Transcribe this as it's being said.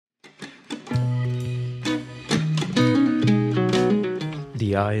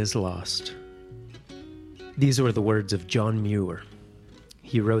The eye is lost. These were the words of John Muir.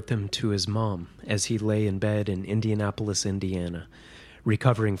 He wrote them to his mom as he lay in bed in Indianapolis, Indiana,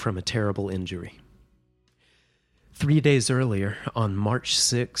 recovering from a terrible injury. 3 days earlier, on March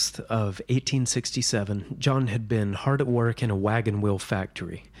 6th of 1867, John had been hard at work in a wagon wheel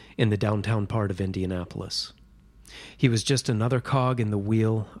factory in the downtown part of Indianapolis. He was just another cog in the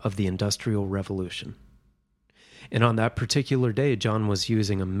wheel of the Industrial Revolution. And on that particular day, John was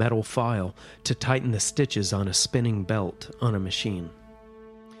using a metal file to tighten the stitches on a spinning belt on a machine.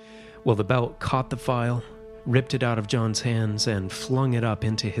 Well, the belt caught the file, ripped it out of John's hands, and flung it up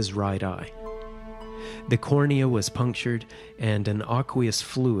into his right eye. The cornea was punctured, and an aqueous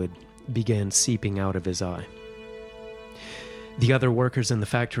fluid began seeping out of his eye. The other workers in the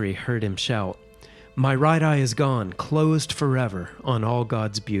factory heard him shout, "My right eye is gone, closed forever on all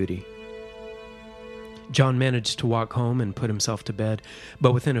God's beauty." John managed to walk home and put himself to bed,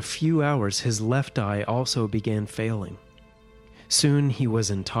 but within a few hours his left eye also began failing. Soon he was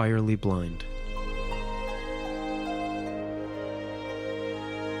entirely blind.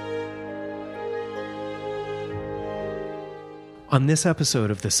 On this episode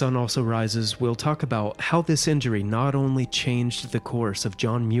of The Sun Also Rises, we'll talk about how this injury not only changed the course of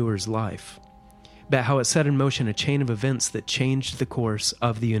John Muir's life, but how it set in motion a chain of events that changed the course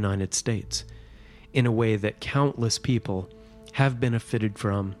of the United States in a way that countless people have benefited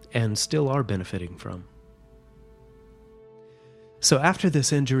from and still are benefiting from. So after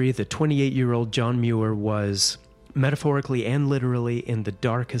this injury, the 28-year-old John Muir was, metaphorically and literally, in the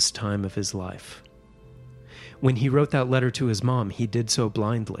darkest time of his life. When he wrote that letter to his mom, he did so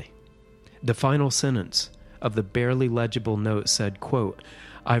blindly. The final sentence of the barely legible note said, quote,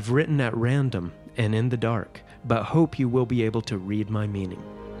 "I've written at random and in the dark, but hope you will be able to read my meaning."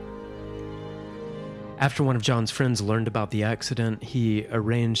 After one of John's friends learned about the accident, he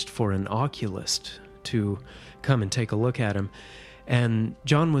arranged for an oculist to come and take a look at him, and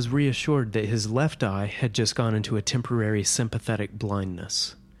John was reassured that his left eye had just gone into a temporary sympathetic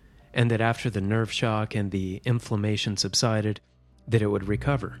blindness, and that after the nerve shock and the inflammation subsided, that it would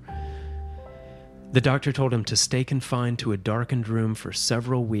recover. The doctor told him to stay confined to a darkened room for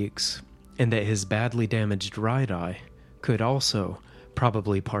several weeks, and that his badly damaged right eye could also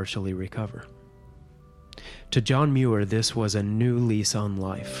probably partially recover. To John Muir, this was a new lease on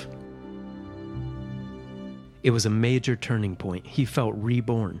life. It was a major turning point. He felt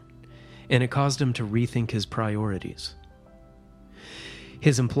reborn, and it caused him to rethink his priorities.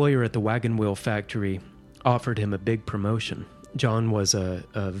 His employer at the wagon wheel factory offered him a big promotion. John was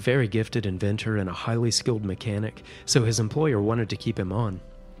a very gifted inventor and a highly skilled mechanic, so his employer wanted to keep him on.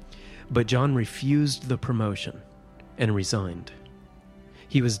 But John refused the promotion and resigned.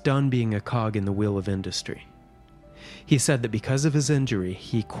 He was done being a cog in the wheel of industry. He said that because of his injury,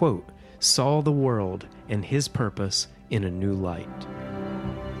 he, quote, "saw the world and his purpose in a new light."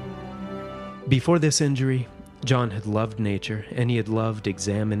 Before this injury, John had loved nature, and he had loved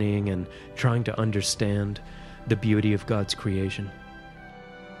examining and trying to understand the beauty of God's creation.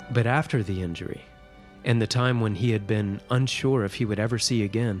 But after the injury, and the time when he had been unsure if he would ever see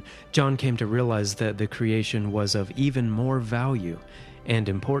again, John came to realize that the creation was of even more value and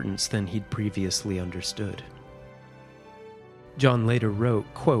importance than he'd previously understood. John later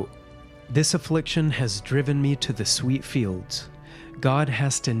wrote, quote, "This affliction has driven me to the sweet fields. God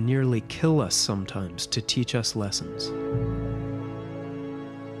has to nearly kill us sometimes to teach us lessons."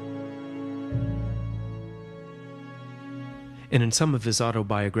 And in some of his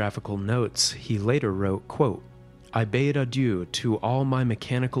autobiographical notes, he later wrote, quote, "I bade adieu to all my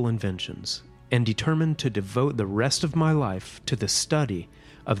mechanical inventions and determined to devote the rest of my life to the study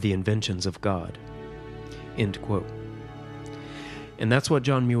of the inventions of God." End quote. And that's what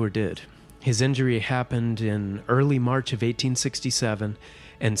John Muir did. His injury happened in early March of 1867,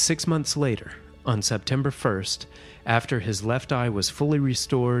 and 6 months later, on September 1st, after his left eye was fully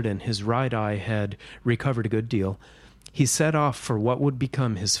restored and his right eye had recovered a good deal, he set off for what would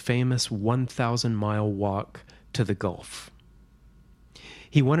become his famous 1,000-mile walk to the Gulf.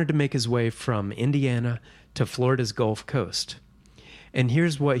 He wanted to make his way from Indiana to Florida's Gulf Coast. And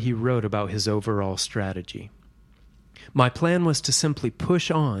here's what he wrote about his overall strategy. "My plan was to simply push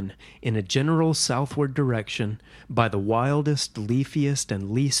on in a general southward direction by the wildest, leafiest,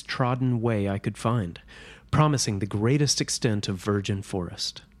 and least trodden way I could find, promising the greatest extent of virgin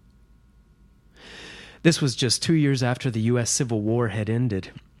forest." This was just 2 years after the U.S. Civil War had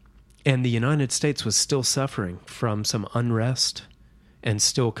ended, and the United States was still suffering from some unrest and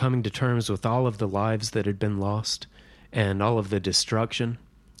still coming to terms with all of the lives that had been lost and all of the destruction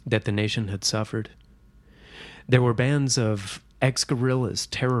that the nation had suffered. There were bands of ex-guerrillas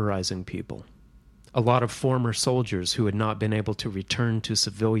terrorizing people, a lot of former soldiers who had not been able to return to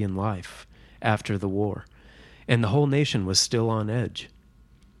civilian life after the war, and the whole nation was still on edge.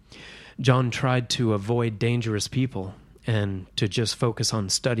 John tried to avoid dangerous people and to just focus on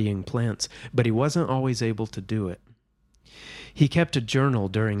studying plants, but he wasn't always able to do it. He kept a journal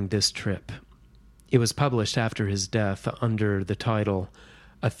during this trip. It was published after his death under the title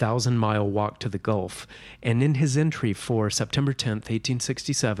A 1,000-Mile Walk to the Gulf, and in his entry for September 10th,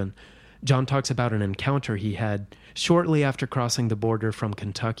 1867, John talks about an encounter he had shortly after crossing the border from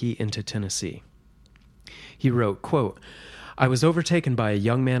Kentucky into Tennessee. He wrote, quote, "I was overtaken by a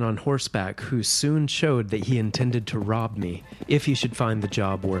young man on horseback who soon showed that he intended to rob me if he should find the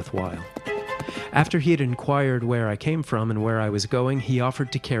job worthwhile. After he had inquired where I came from and where I was going, he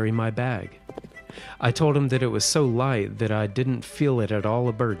offered to carry my bag. I told him that it was so light that I didn't feel it at all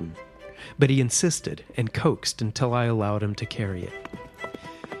a burden, but he insisted and coaxed until I allowed him to carry it.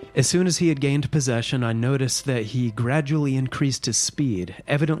 As soon as he had gained possession, I noticed that he gradually increased his speed,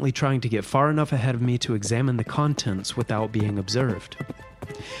 evidently trying to get far enough ahead of me to examine the contents without being observed.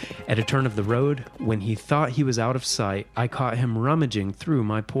 At a turn of the road, when he thought he was out of sight, I caught him rummaging through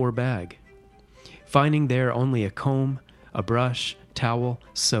my poor bag. Finding there only a comb, a brush, towel,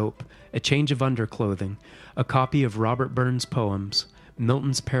 soap, a change of underclothing, a copy of Robert Burns' poems,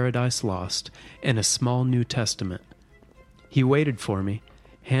 Milton's Paradise Lost, and a small New Testament. He waited for me,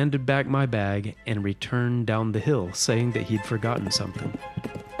 handed back my bag, and returned down the hill, saying that he'd forgotten something."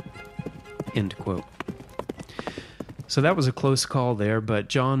 End quote. So that was a close call there, but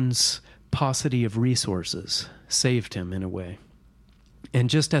John's paucity of resources saved him in a way. And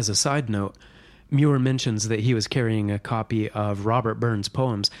just as a side note, Muir mentions that he was carrying a copy of Robert Burns'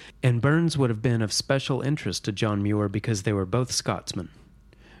 poems, and Burns would have been of special interest to John Muir because they were both Scotsmen.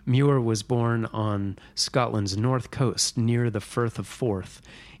 Muir was born on Scotland's north coast near the Firth of Forth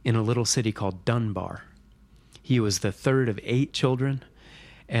in a little city called Dunbar. He was the third of 8 children,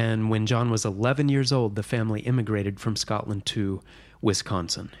 and when John was 11 years old, the family immigrated from Scotland to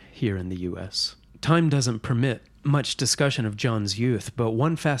Wisconsin, here in the U.S. Time doesn't permit much discussion of John's youth, but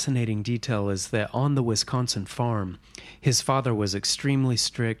one fascinating detail is that on the Wisconsin farm, his father was extremely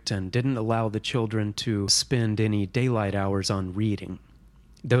strict and didn't allow the children to spend any daylight hours on reading.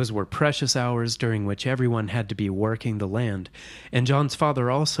 Those were precious hours during which everyone had to be working the land, and John's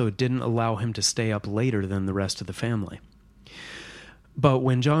father also didn't allow him to stay up later than the rest of the family. But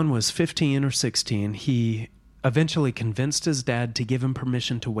when John was 15 or 16, he eventually convinced his dad to give him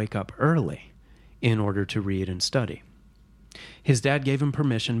permission to wake up early in order to read and study. His dad gave him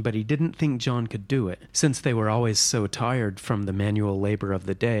permission, but he didn't think John could do it, since they were always so tired from the manual labor of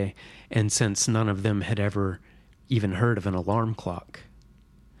the day, and since none of them had ever even heard of an alarm clock.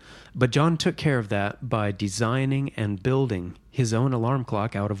 But John took care of that by designing and building his own alarm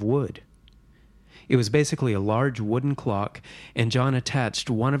clock out of wood. It was basically a large wooden clock, and John attached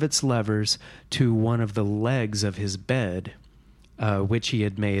one of its levers to one of the legs of his bed, which he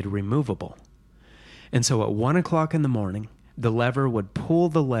had made removable. And so at 1 o'clock in the morning, the lever would pull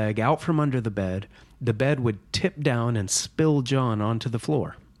the leg out from under the bed would tip down and spill John onto the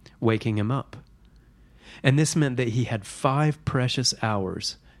floor, waking him up. And this meant that he had 5 precious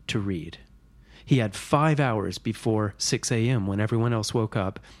hours to read. He had 5 hours before 6 a.m. when everyone else woke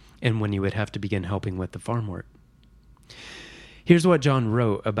up and when he would have to begin helping with the farm work. Here's what John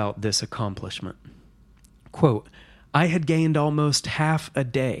wrote about this accomplishment. Quote, "I had gained almost half a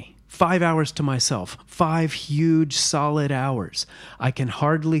day. 5 hours to myself, 5 huge, solid hours. I can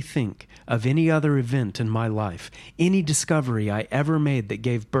hardly think of any other event in my life, any discovery I ever made that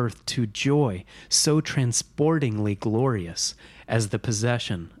gave birth to joy so transportingly glorious as the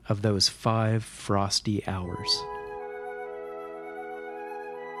possession of those 5 frosty hours."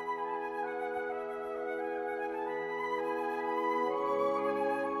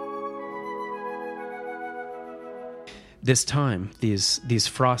 This time, these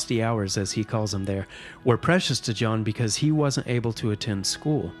frosty hours, as he calls them there, were precious to John because he wasn't able to attend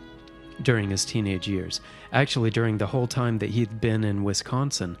school during his teenage years. Actually, during the whole time that he'd been in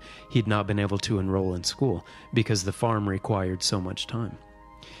Wisconsin, he'd not been able to enroll in school because the farm required so much time.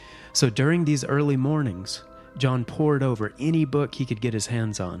 So during these early mornings, John pored over any book he could get his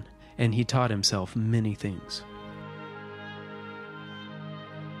hands on, and he taught himself many things.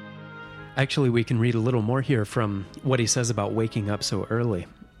 Actually, we can read a little more here from what he says about waking up so early.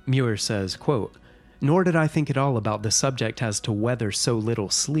 Muir says, quote, "Nor did I think at all about the subject as to whether so little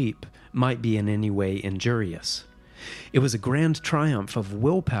sleep might be in any way injurious. It was a grand triumph of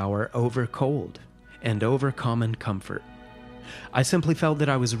willpower over cold and over common comfort. I simply felt that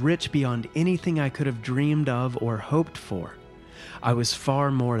I was rich beyond anything I could have dreamed of or hoped for. I was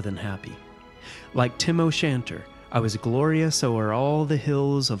far more than happy. Like Tim O'Shanter, I was glorious o'er all the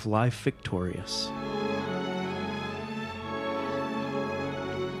hills of life victorious.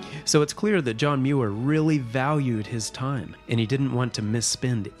 So it's clear that John Muir really valued his time, and he didn't want to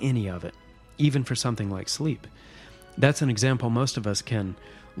misspend any of it, even for something like sleep. That's an example most of us can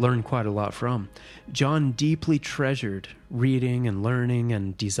learn quite a lot from. John deeply treasured reading and learning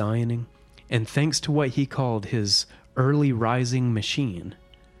and designing, and thanks to what he called his early rising machine,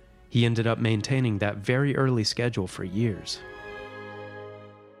 he ended up maintaining that very early schedule for years.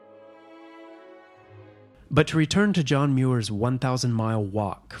 But to return to John Muir's 1,000-mile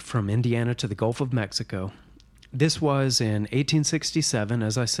walk from Indiana to the Gulf of Mexico, this was in 1867,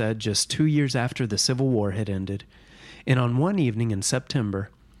 as I said, just 2 years after the Civil War had ended, and on one evening in September,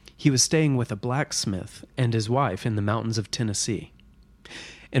 he was staying with a blacksmith and his wife in the mountains of Tennessee.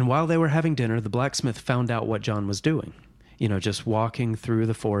 And while they were having dinner, the blacksmith found out what John was doing. Just walking through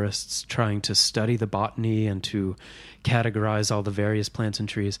the forests, trying to study the botany and to categorize all the various plants and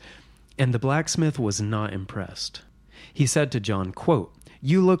trees. And the blacksmith was not impressed. He said to John, quote,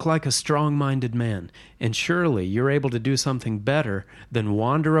 "You look like a strong-minded man, and surely you're able to do something better than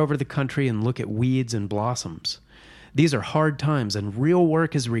wander over the country and look at weeds and blossoms. These are hard times, and real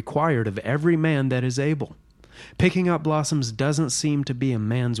work is required of every man that is able. Picking up blossoms doesn't seem to be a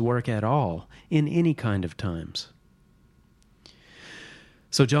man's work at all in any kind of times."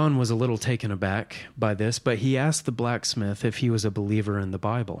 So John was a little taken aback by this, but he asked the blacksmith if he was a believer in the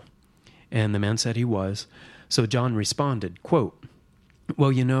Bible. And the man said he was. So John responded, quote,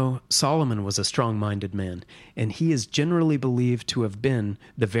 "Well, Solomon was a strong-minded man, and he is generally believed to have been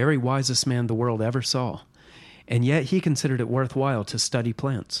the very wisest man the world ever saw. And yet he considered it worthwhile to study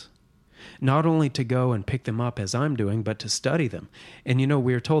plants. Not only to go and pick them up as I'm doing, but to study them. And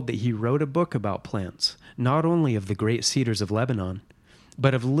we are told that he wrote a book about plants, not only of the great cedars of Lebanon,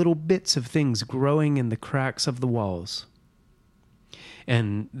 but of little bits of things growing in the cracks of the walls."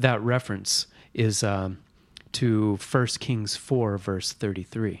 And that reference is to 1 Kings 4, verse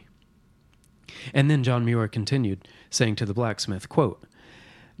 33. And then John Muir continued, saying to the blacksmith, quote,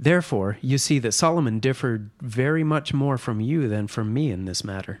 "Therefore, you see that Solomon differed very much more from you than from me in this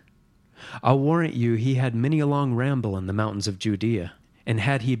matter. I'll warrant you he had many a long ramble in the mountains of Judea, and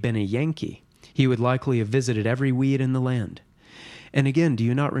had he been a Yankee, he would likely have visited every weed in the land. And again, do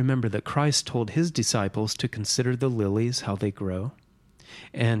you not remember that Christ told his disciples to consider the lilies, how they grow,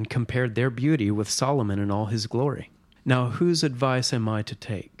 and compared their beauty with Solomon in all his glory? Now, whose advice am I to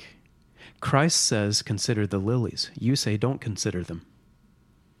take? Christ says, consider the lilies. You say, don't consider them."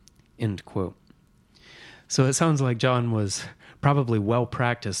 End quote. So it sounds like John was probably well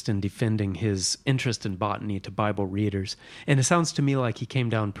practiced in defending his interest in botany to Bible readers, and it sounds to me like he came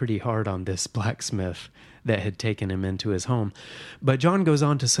down pretty hard on this blacksmith that had taken him into his home. But John goes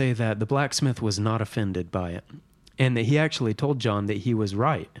on to say that the blacksmith was not offended by it, and that he actually told John that he was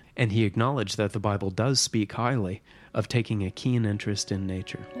right, and he acknowledged that the Bible does speak highly of taking a keen interest in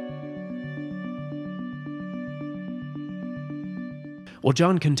nature. Well,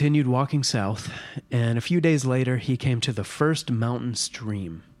 John continued walking south, and a few days later he came to the first mountain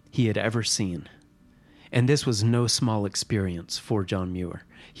stream he had ever seen. And this was no small experience for John Muir.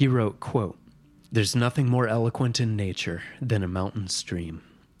 He wrote, quote, "There's nothing more eloquent in nature than a mountain stream.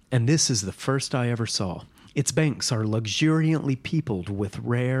 And this is the first I ever saw. Its banks are luxuriantly peopled with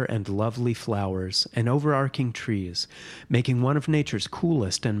rare and lovely flowers and overarching trees, making one of nature's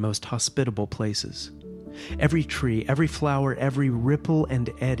coolest and most hospitable places. Every tree, every flower, every ripple and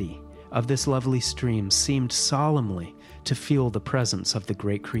eddy of this lovely stream seemed solemnly to feel the presence of the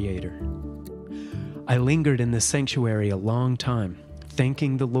great Creator. I lingered in this sanctuary a long time,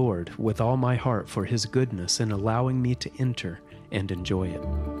 thanking the Lord with all my heart for His goodness in allowing me to enter and enjoy it."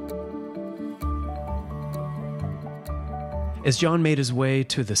 As John made his way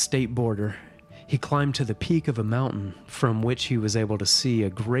to the state border, he climbed to the peak of a mountain from which he was able to see a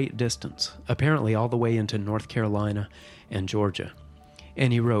great distance, apparently all the way into North Carolina and Georgia.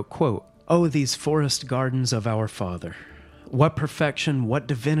 And he wrote, quote, "Oh, these forest gardens of our Father! What perfection, what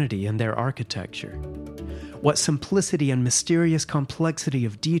divinity in their architecture! What simplicity and mysterious complexity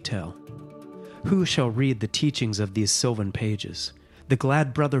of detail! Who shall read the teachings of these sylvan pages, the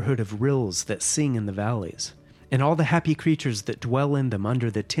glad brotherhood of rills that sing in the valleys, and all the happy creatures that dwell in them under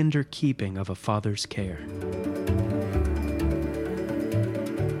the tender keeping of a father's care?"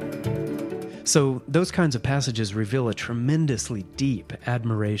 So those kinds of passages reveal a tremendously deep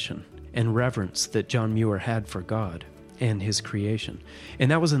admiration and reverence that John Muir had for God and His creation.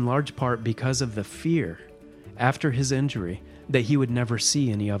 And that was in large part because of the fear, after his injury, that he would never see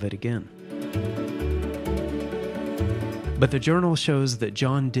any of it again. But the journal shows that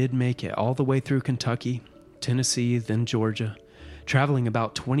John did make it all the way through Kentucky, Tennessee, then Georgia, traveling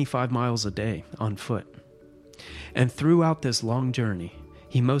about 25 miles a day on foot. And throughout this long journey,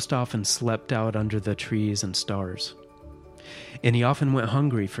 he most often slept out under the trees and stars. And he often went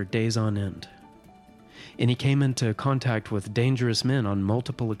hungry for days on end. And he came into contact with dangerous men on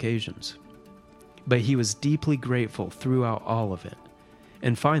multiple occasions. But he was deeply grateful throughout all of it.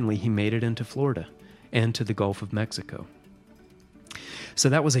 And finally, he made it into Florida and to the Gulf of Mexico. So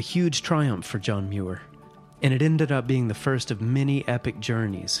that was a huge triumph for John Muir. And it ended up being the first of many epic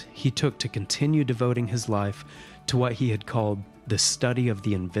journeys he took to continue devoting his life to what he had called the study of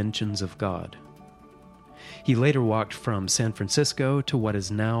the inventions of God. He later walked from San Francisco to what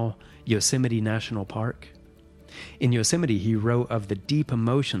is now Yosemite National Park. In Yosemite, he wrote of the deep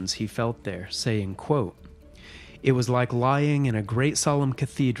emotions he felt there, saying, quote, "It was like lying in a great solemn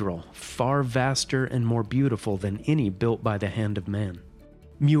cathedral, far vaster and more beautiful than any built by the hand of man."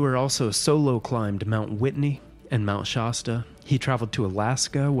 Muir also solo climbed Mount Whitney and Mount Shasta. He traveled to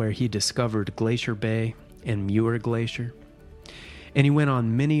Alaska, where he discovered Glacier Bay and Muir Glacier. And he went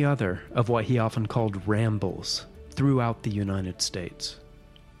on many other of what he often called rambles throughout the United States.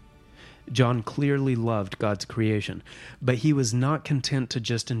 John clearly loved God's creation, but he was not content to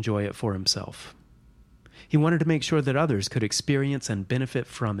just enjoy it for himself. He wanted to make sure that others could experience and benefit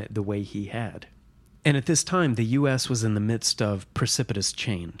from it the way he had. And at this time, the U.S. was in the midst of precipitous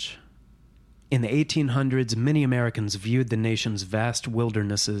change. In the 1800s, many Americans viewed the nation's vast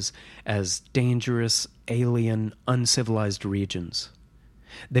wildernesses as dangerous, alien, uncivilized regions.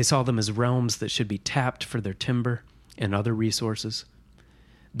 They saw them as realms that should be tapped for their timber and other resources.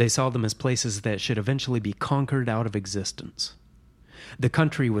 They saw them as places that should eventually be conquered out of existence. The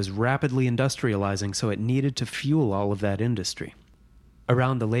country was rapidly industrializing, so it needed to fuel all of that industry.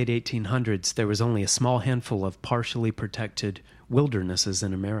 Around the late 1800s, there was only a small handful of partially protected wildernesses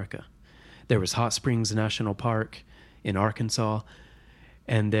in America. There was Hot Springs National Park in Arkansas,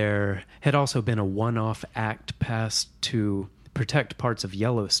 and there had also been a one-off act passed to protect parts of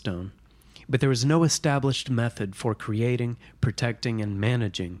Yellowstone, but there was no established method for creating, protecting, and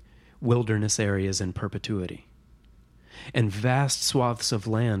managing wilderness areas in perpetuity. And vast swaths of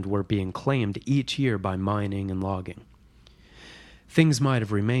land were being claimed each year by mining and logging. Things might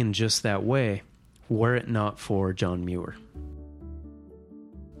have remained just that way were it not for John Muir.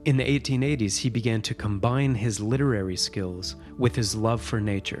 In the 1880s, he began to combine his literary skills with his love for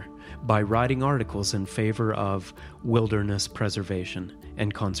nature by writing articles in favor of wilderness preservation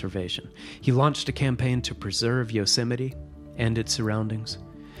and conservation. He launched a campaign to preserve Yosemite and its surroundings.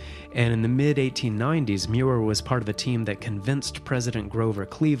 And in the mid-1890s, Muir was part of a team that convinced President Grover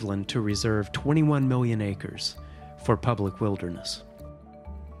Cleveland to reserve 21 million acres for public wilderness.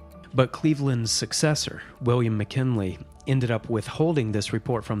 But Cleveland's successor, William McKinley, ended up withholding this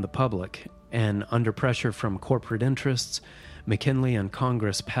report from the public, and under pressure from corporate interests, McKinley and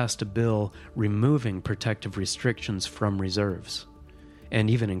Congress passed a bill removing protective restrictions from reserves, and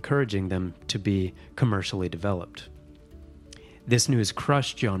even encouraging them to be commercially developed. This news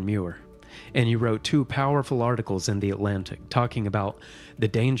crushed John Muir, and he wrote 2 powerful articles in The Atlantic talking about the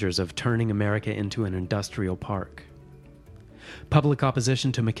dangers of turning America into an industrial park. Public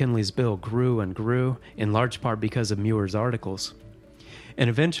opposition to McKinley's bill grew and grew, in large part because of Muir's articles. And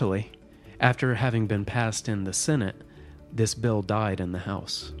eventually, after having been passed in the Senate, this bill died in the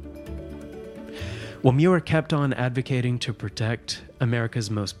House. Well, Muir kept on advocating to protect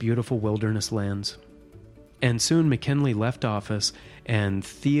America's most beautiful wilderness lands. And soon McKinley left office and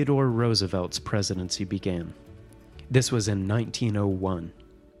Theodore Roosevelt's presidency began. This was in 1901.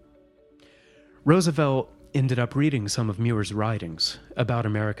 Roosevelt ended up reading some of Muir's writings about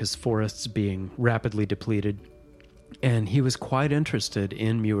America's forests being rapidly depleted, and he was quite interested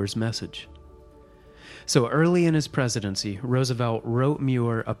in Muir's message. So early in his presidency, Roosevelt wrote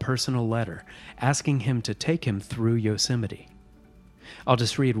Muir a personal letter asking him to take him through Yosemite. I'll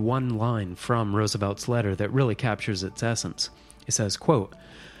just read one line from Roosevelt's letter that really captures its essence. It says, quote,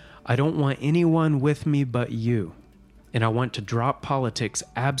 "I don't want anyone with me but you, and I want to drop politics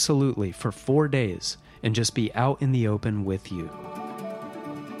absolutely for 4 days and just be out in the open with you."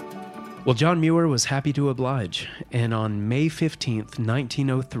 Well, John Muir was happy to oblige, and on May 15th,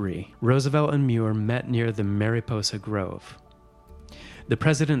 1903, Roosevelt and Muir met near the Mariposa Grove. The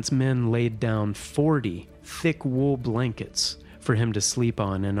president's men laid down 40 thick wool blankets for him to sleep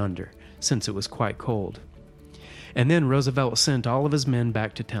on and under, since it was quite cold. And then Roosevelt sent all of his men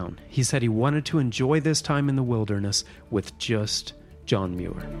back to town. He said he wanted to enjoy this time in the wilderness with just John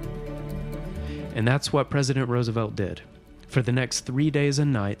Muir. And that's what President Roosevelt did. For the next 3 days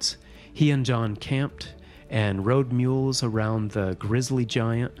and nights, he and John camped and rode mules around the Grizzly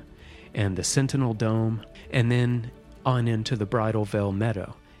Giant and the Sentinel Dome, and then on into the Bridal Veil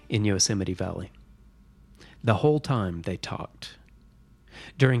Meadow in Yosemite Valley. The whole time they talked.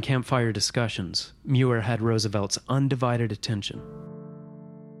 During campfire discussions, Muir had Roosevelt's undivided attention.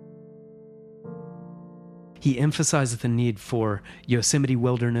 He emphasized the need for Yosemite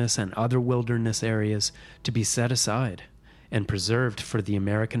wilderness and other wilderness areas to be set aside and preserved for the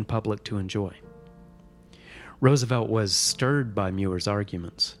American public to enjoy. Roosevelt was stirred by Muir's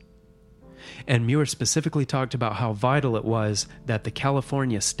arguments. And Muir specifically talked about how vital it was that the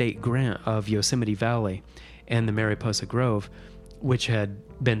California state grant of Yosemite Valley and the Mariposa Grove, which had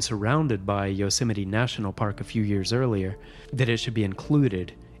been surrounded by Yosemite National Park a few years earlier, that it should be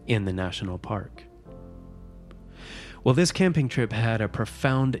included in the national park. Well, this camping trip had a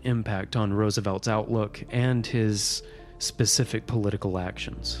profound impact on Roosevelt's outlook and his specific political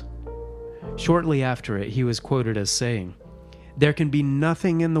actions. Shortly after it, he was quoted as saying, "There can be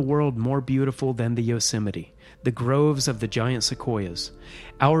nothing in the world more beautiful than the Yosemite, the groves of the giant sequoias.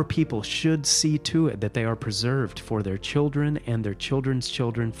 Our people should see to it that they are preserved for their children and their children's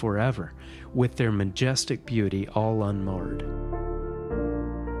children forever, with their majestic beauty all unmarred."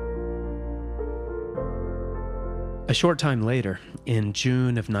 A short time later, in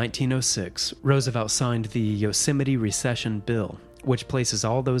June of 1906, Roosevelt signed the Yosemite Recession Bill, which places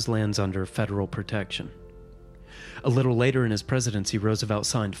all those lands under federal protection. A little later in his presidency, Roosevelt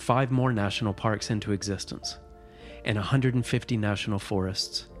signed 5 more national parks into existence, and 150 national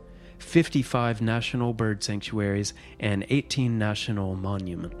forests, 55 national bird sanctuaries, and 18 national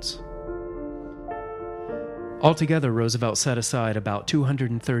monuments. Altogether, Roosevelt set aside about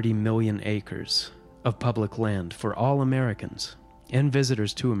 230 million acres of public land for all Americans and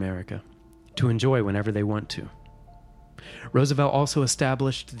visitors to America to enjoy whenever they want to. Roosevelt also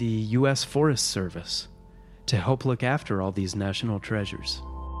established the U.S. Forest Service to help look after all these national treasures.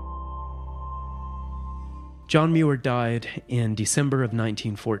 John Muir died in December of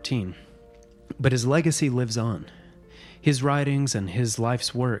 1914, but his legacy lives on. His writings and his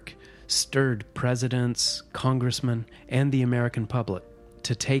life's work stirred presidents, congressmen, and the American public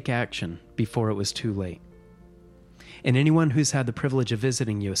to take action before it was too late. And anyone who's had the privilege of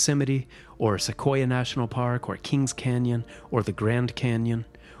visiting Yosemite, or Sequoia National Park, or Kings Canyon, or the Grand Canyon,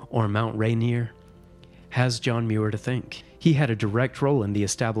 or Mount Rainier, has John Muir to thank. He had a direct role in the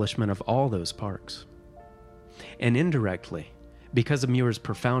establishment of all those parks. And indirectly, because of Muir's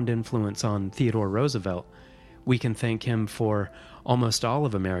profound influence on Theodore Roosevelt, we can thank him for almost all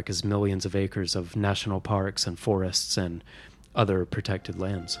of America's millions of acres of national parks and forests and other protected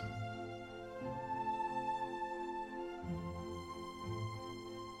lands.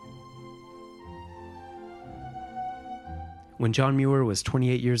 When John Muir was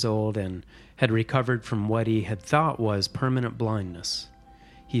 28 years old and had recovered from what he had thought was permanent blindness,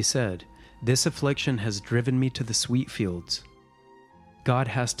 he said, "This affliction has driven me to the sweet fields. God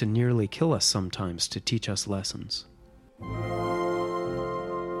has to nearly kill us sometimes to teach us lessons."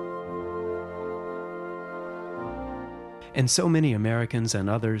 And so many Americans and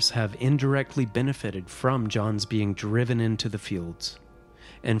others have indirectly benefited from John's being driven into the fields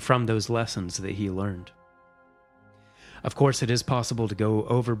and from those lessons that he learned. Of course, it is possible to go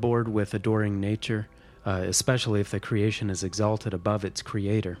overboard with adoring nature, especially if the creation is exalted above its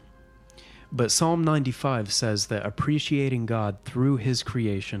creator. But Psalm 95 says that appreciating God through his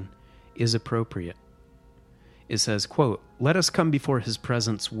creation is appropriate. It says, quote, "Let us come before his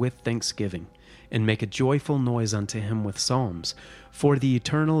presence with thanksgiving, and make a joyful noise unto him with psalms. For the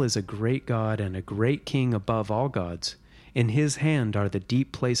Eternal is a great God and a great King above all gods. In his hand are the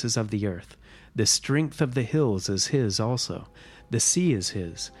deep places of the earth. The strength of the hills is his also. The sea is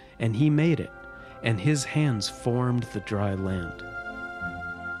his, and he made it, and his hands formed the dry land."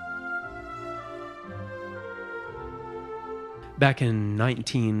 Back in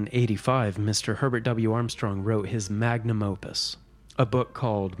 1985, Mr. Herbert W. Armstrong wrote his magnum opus, a book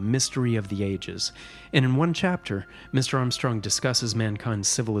called Mystery of the Ages, and in one chapter, Mr. Armstrong discusses mankind's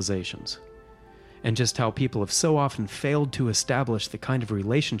civilizations, and just how people have so often failed to establish the kind of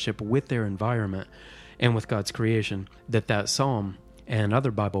relationship with their environment and with God's creation that psalm and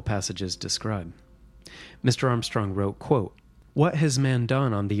other Bible passages describe. Mr. Armstrong wrote, quote, "What has man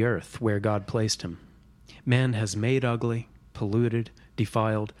done on the earth where God placed him? Man has made ugly, polluted,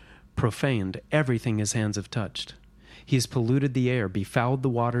 defiled, profaned everything his hands have touched. He has polluted the air, befouled the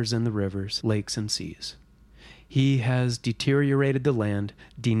waters and the rivers, lakes and seas. He has deteriorated the land,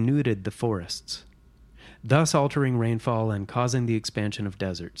 denuded the forests, thus altering rainfall and causing the expansion of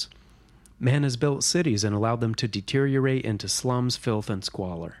deserts. Man has built cities and allowed them to deteriorate into slums, filth, and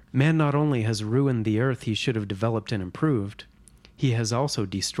squalor. Man not only has ruined the earth he should have developed and improved, he has also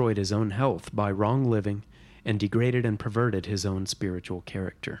destroyed his own health by wrong living and degraded and perverted his own spiritual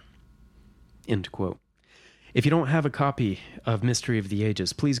character." End quote. If you don't have a copy of Mystery of the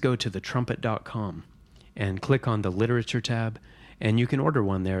Ages, please go to thetrumpet.com and click on the Literature tab, and you can order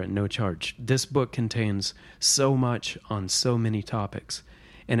one there at no charge. This book contains so much on so many topics,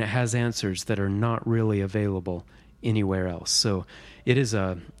 and it has answers that are not really available anywhere else. So it is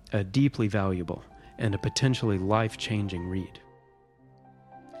a deeply valuable and a potentially life-changing read.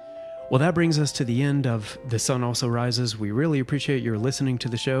 Well, that brings us to the end of The Sun Also Rises. We really appreciate your listening to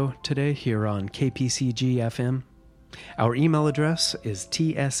the show today here on KPCG FM. Our email address is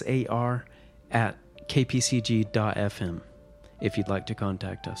tsar@kpcg.fm if you'd like to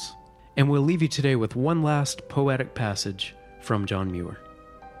contact us. And we'll leave you today with one last poetic passage from John Muir.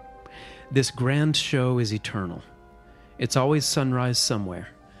 "This grand show is eternal. It's always sunrise somewhere.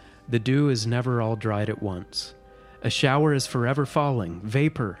 The dew is never all dried at once. A shower is forever falling,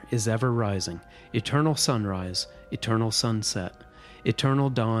 vapor is ever rising, eternal sunrise, eternal sunset, eternal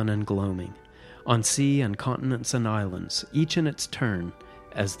dawn and gloaming, on sea and continents and islands, each in its turn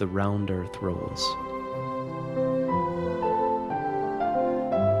as the round earth rolls."